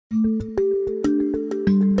Starting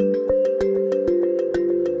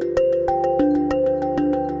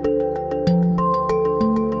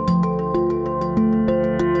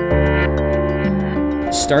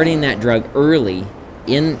that drug early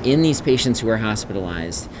in these patients who are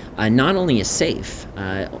hospitalized not only is safe,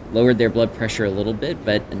 lowered their blood pressure a little bit,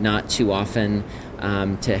 but not too often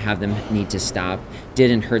to have them need to stop,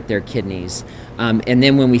 didn't hurt their kidneys. And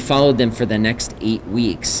then when we followed them for the next 8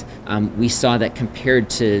 weeks, we saw that compared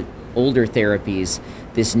to older therapies,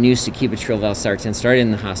 this new sacubitril valsartan started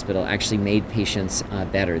in the hospital actually made patients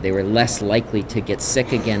better. They were less likely to get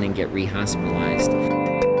sick again and get rehospitalized.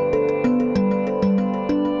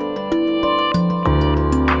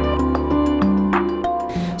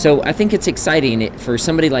 So I think it's exciting for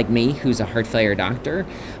somebody like me who's a heart failure doctor.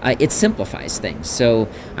 It simplifies things. So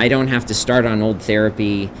I don't have to start on old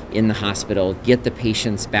therapy in the hospital, get the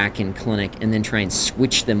patients back in clinic, and then try and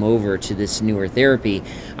switch them over to this newer therapy.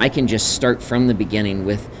 I can just start from the beginning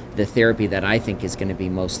with the therapy that I think is going to be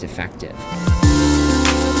most effective.